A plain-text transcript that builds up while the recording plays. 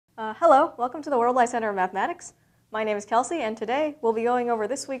Hello, welcome to the Worldwide Center of Mathematics. My name is Kelsey, and today we'll be going over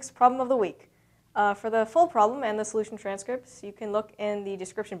this week's problem of the week. For the full problem and the solution transcripts, you can look in the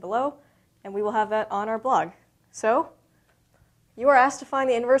description below, and we will have that on our blog. So, you are asked to find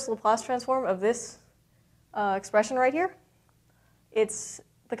the inverse Laplace transform of this expression right here. It's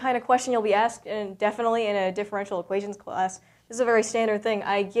the kind of question you'll be asked, and definitely in a differential equations class. This is a very standard thing.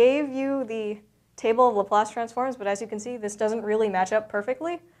 I gave you the table of Laplace transforms, but as you can see, this doesn't really match up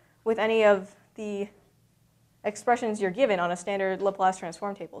perfectly with any of the expressions you're given on a standard Laplace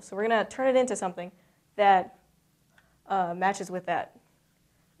transform table. So we're going to turn it into something that matches with that.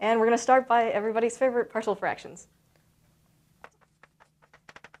 And we're going to start by everybody's favorite partial fractions.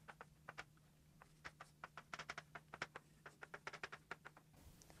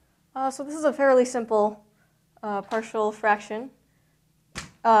 So this is a fairly simple partial fraction.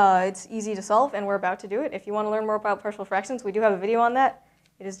 It's easy to solve, and we're about to do it. If you want to learn more about partial fractions, we do have a video on that.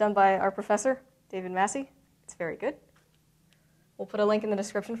 It is done by our professor, David Massey. It's very good. We'll put a link in the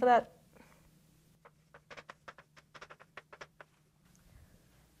description for that.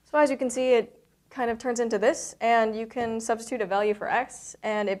 So as you can see, it kind of turns into this, and you can substitute a value for x,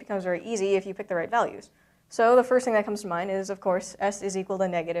 and it becomes very easy if you pick the right values. So the first thing that comes to mind is, of course, s is equal to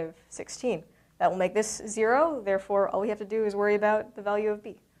negative 16. That will make this 0, therefore all we have to do is worry about the value of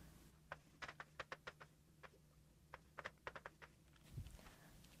b.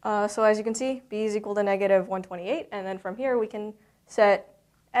 So as you can see, b is equal to negative 128, and then from here we can set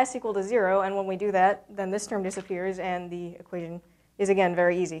s equal to 0, and when we do that, then this term disappears, and the equation is again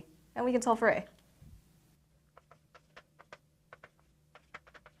very easy. And we can solve for a.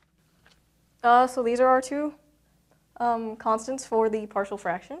 So these are our two constants for the partial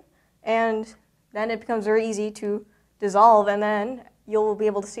fraction, and then it becomes very easy to dissolve, and then you'll be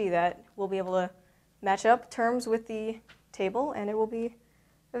able to see that we'll be able to match up terms with the table, and it will be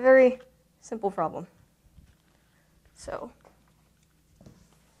a very simple problem. So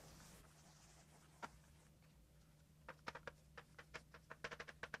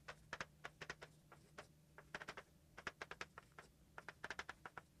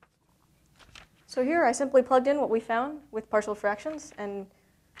here I simply plugged in what we found with partial fractions, and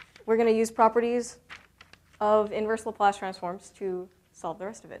we're going to use properties of inverse Laplace transforms to solve the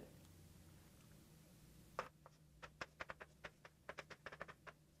rest of it.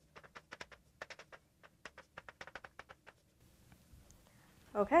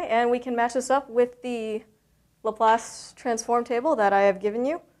 Okay, and we can match this up with the Laplace transform table that I have given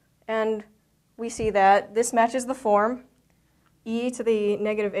you, and we see that this matches the form e to the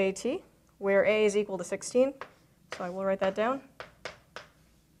negative at, where a is equal to 16, so I will write that down.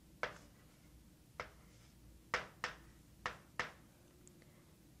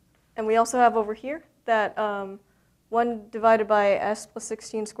 And we also have over here that 1 divided by s plus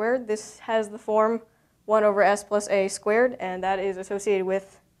 16 squared, this has the form 1 over s plus a squared, and that is associated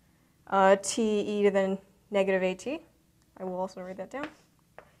with t e to the negative at. I will also write that down.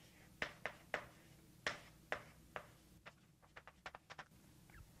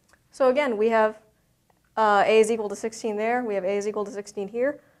 So again, we have a is equal to 16 there. We have a is equal to 16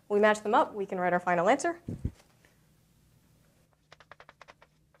 here. When we match them up, we can write our final answer.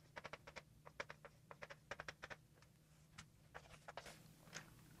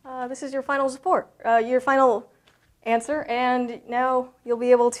 This is your final your final answer, and now you'll be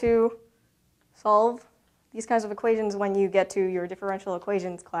able to solve these kinds of equations when you get to your differential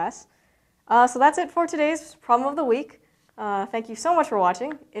equations class. So that's it for today's problem of the week. Thank you so much for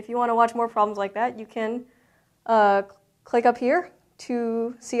watching. If you want to watch more problems like that, you can click up here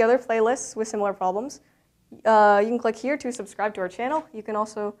to see other playlists with similar problems. You can click here to subscribe to our channel. You can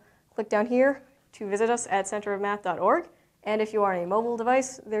also click down here to visit us at centerofmath.org. And if you are on a mobile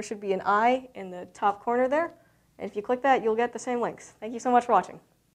device, there should be an I in the top corner there. And if you click that, you'll get the same links. Thank you so much for watching.